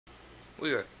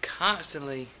we were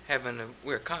constantly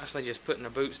just putting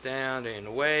our boots down. They're in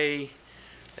the way.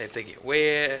 If they get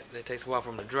wet, it takes a while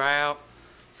for them to dry out.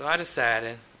 So I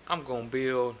decided I'm gonna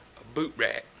build a boot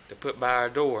rack to put by our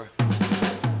door.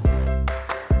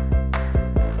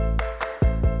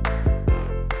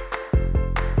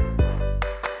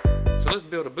 So let's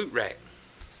build a boot rack.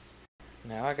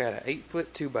 Now I got an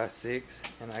 8-foot 2x6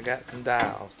 and I got some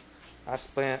dowels. I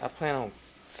plan on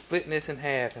splitting this in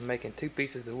half and making 2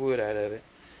 pieces of wood out of it.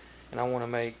 And I want to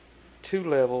make 2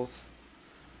 levels,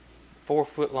 4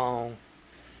 foot long,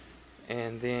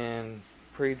 and then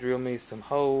pre-drill me some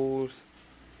holes.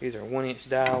 These are 1-inch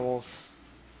dowels.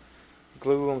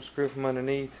 Glue them, screw them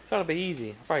underneath. So it'll be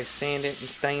easy. I'll probably sand it and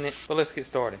stain it. But let's get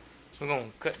started. We're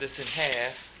going to cut this in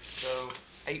half. So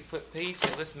 8-foot piece.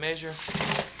 So let's measure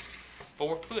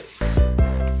 4 foot.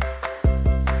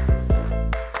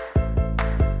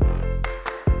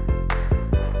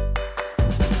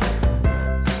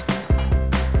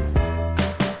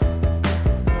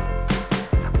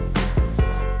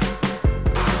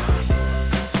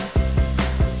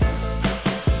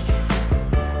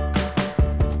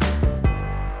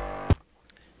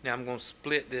 Now I'm going to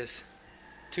split this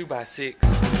 2x6.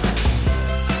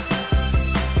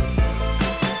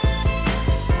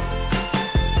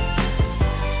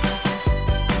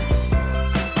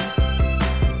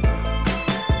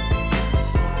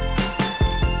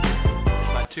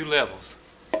 By 2 levels.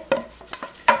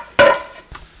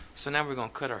 So now we're going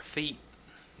to cut our feet,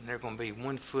 and they're going to be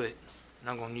 1 foot. And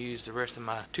I'm going to use the rest of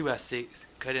my 2x6,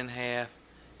 cut it in half,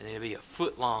 and it'll be 1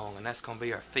 foot long, and that's going to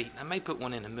be our feet. I may put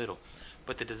one in the middle.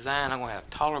 But the design, I'm going to have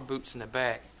taller boots in the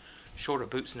back, shorter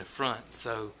boots in the front,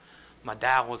 so my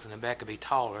dowels in the back will be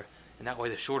taller, and that way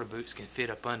the shorter boots can fit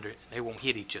up under it and they won't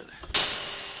hit each other.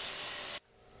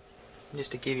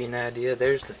 Just to give you an idea,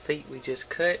 there's the feet we just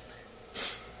cut.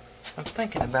 I'm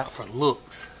thinking about for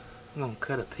looks, I'm going to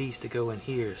cut a piece to go in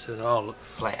here so it'll all look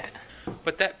flat.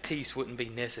 But that piece wouldn't be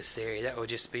necessary. That would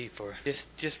just be for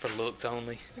just for looks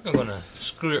only. I think I'm going to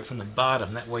screw it from the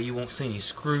bottom, that way you won't see any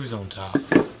screws on top.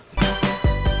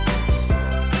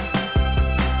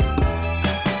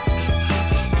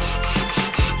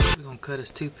 Cut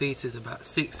us 2 pieces about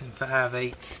 6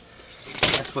 5/8.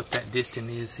 That's what that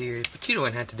distance is here. But you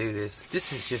don't have to do this.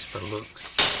 This is just for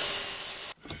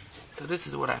looks. So this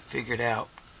is what I figured out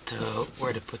to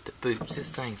where to put the boots. This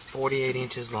thing's 48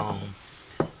 inches long.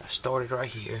 I started right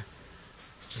here.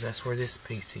 So that's where this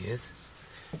piece is.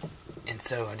 And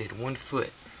so I did 1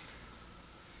 foot,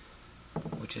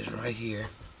 which is right here.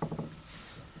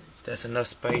 That's enough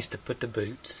space to put the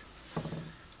boots.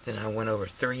 Then I went over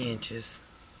 3 inches.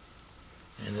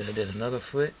 And then I did another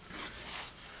foot,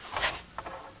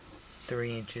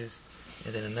 3 inches,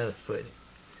 and then another foot,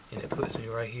 and it puts me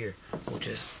right here, which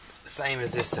is the same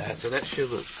as this side. So that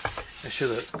should look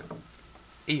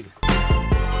even.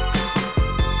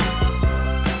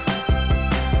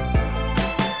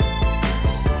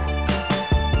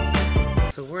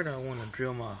 So where do I want to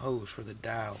drill my holes for the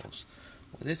dowels?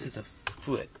 Well, this is 1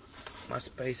 foot. My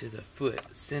space is 1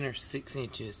 foot. Center 6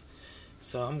 inches.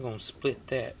 So I'm going to split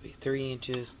that, be 3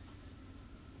 inches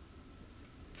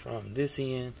from this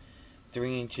end,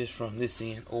 3 inches from this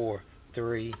end, or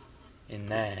 3 and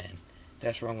 9.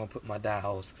 That's where I'm going to put my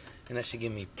dowels, and that should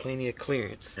give me plenty of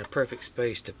clearance and a perfect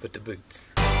space to put the boots.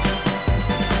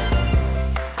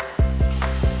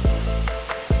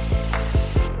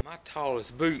 My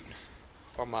tallest boot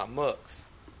are my mucks.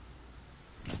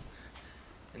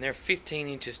 And they're 15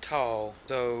 inches tall,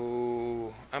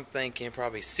 so I'm thinking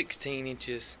probably 16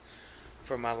 inches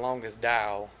for my longest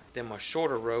dowel. Then my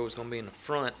shorter row is going to be in the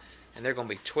front, and they're going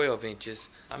to be 12 inches.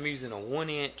 I'm using a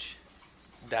 1-inch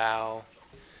dowel.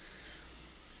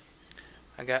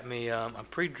 I got me, I'm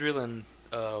pre-drilling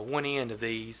one end of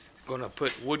these. I'm going to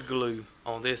put wood glue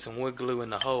on this and wood glue in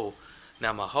the hole.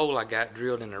 Now my hole I got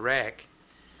drilled in the rack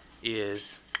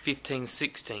is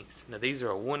 15/16. Now these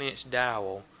are a 1-inch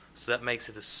dowel. So that makes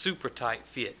it a super tight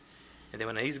fit. And then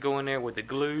when these go in there with the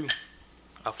glue,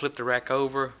 I'll flip the rack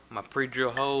over, my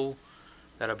pre-drill hole,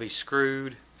 that'll be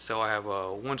screwed. So I have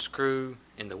 1 screw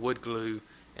in the wood glue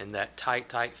and that tight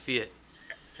fit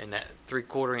and that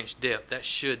 3/4 inch depth. That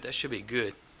should be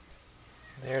good.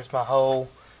 There's my hole.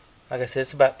 Like I said,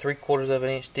 it's about 3/4 of an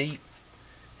inch deep.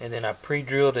 And then I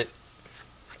pre-drilled it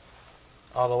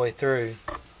all the way through.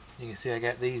 You can see I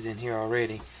got these in here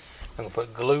already. I'm going to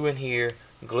put glue in here,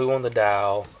 glue on the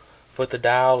dowel, put the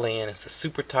dowel in. It's a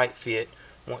super tight fit.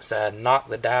 Once I knock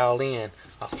the dowel in,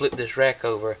 I'll flip this rack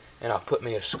over and I'll put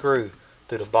me a screw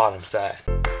through the bottom side.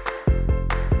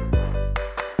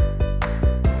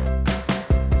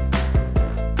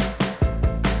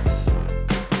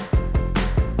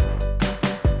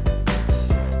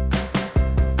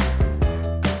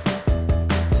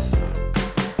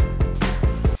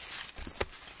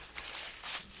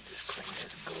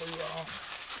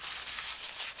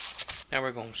 Now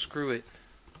we're going to screw it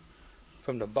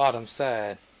from the bottom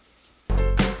side.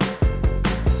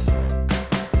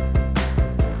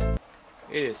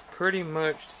 It is pretty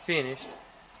much finished.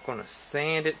 I'm going to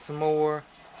sand it some more,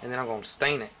 and then I'm going to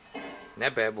stain it. And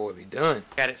that bad boy will be done.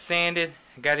 Got it sanded.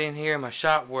 I got it in here in my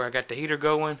shop where I got the heater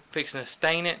going, fixing to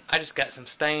stain it. I just got some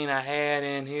stain I had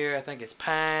in here. I think it's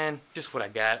pine. Just what I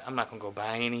got. I'm not going to go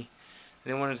buy any.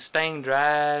 And then when the stain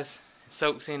dries, it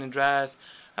soaks in and dries,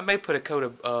 I may put a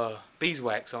coat of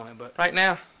beeswax on it. But right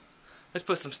now, let's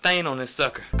put some stain on this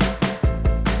sucker.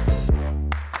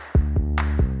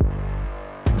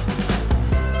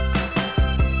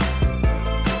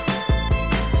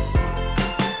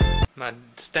 My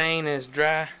stain is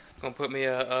dry. Gonna put me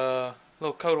a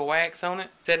little coat of wax on it.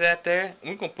 Set it out there.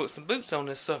 We're gonna put some boots on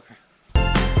this sucker.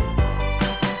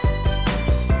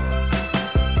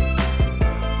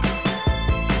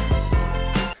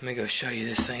 Let me go show you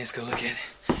this thing. Let's go look at it.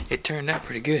 It turned out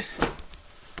pretty good.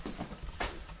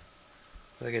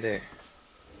 Look at there.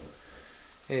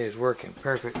 It is working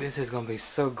perfect. This is gonna be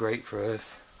so great for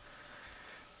us.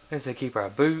 This will keep our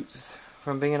boots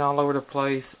from being all over the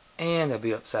place, and they'll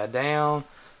be upside down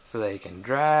so they can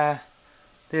dry.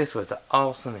 This was an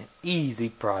awesome and easy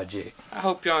project. I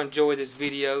hope y'all enjoyed this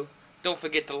video. Don't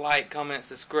forget to like, comment,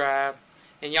 subscribe,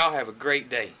 and y'all have a great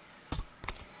day.